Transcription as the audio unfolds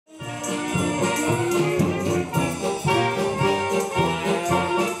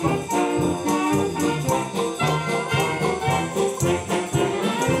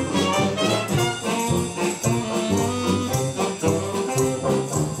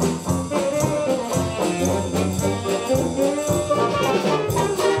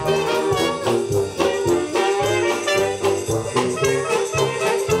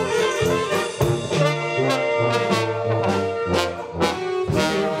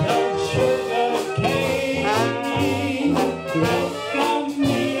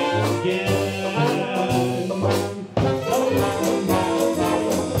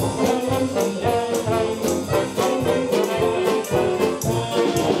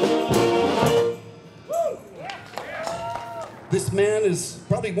This man is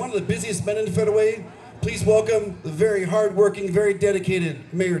probably one of the busiest men in the Federal. Please welcome the very hard-working, very dedicated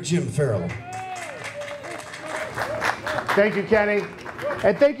Mayor Jim Ferrell. Thank you, Kenny.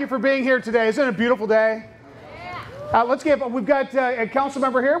 And thank you for being here today. Isn't it a beautiful day? We've got a council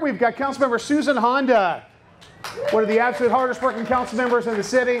member here. We've got Councilmember Susan Honda, one of the absolute hardest working council members in the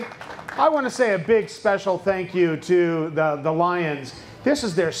city. I want to say a big special thank you to the Lions. This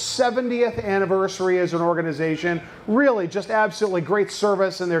is their 70th anniversary as an organization. Really, just absolutely great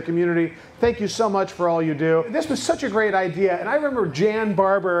service in their community. Thank you so much for all you do. This was such a great idea. And I remember Jan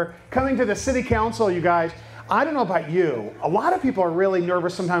Barber coming to the city council, you guys. I don't know about you. A lot of people are really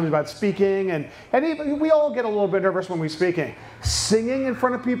nervous sometimes about speaking, and even we all get a little bit nervous when we're speaking. Singing in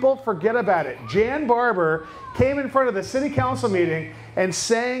front of people, forget about it. Jan Barber came in front of the city council meeting and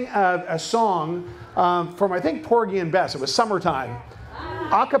sang a song from, I think, Porgy and Bess. It was summertime.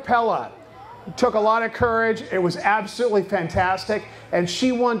 A cappella. Took a lot of courage. It was absolutely fantastic. And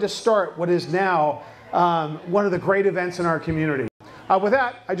she wanted to start what is now one of the great events in our community. With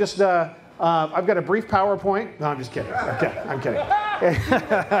that, I've got a brief PowerPoint. No, I'm just kidding. Okay, I'm kidding.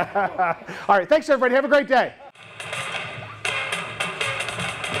 All right, thanks everybody. Have a great day.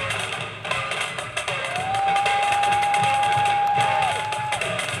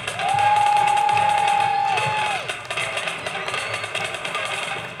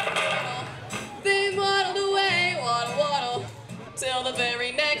 They waddled away, waddle, waddle, till the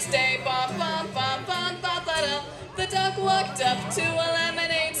very next day. Bum, bum, bum, bum, bum, ba-da. The duck walked up to a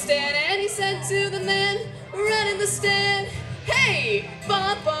lemonade stand and he said to the man running the stand, "Hey,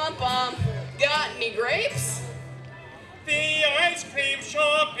 bum, bum, bum, got any grapes?" The ice cream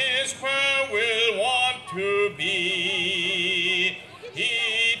shop is where we'll want to be.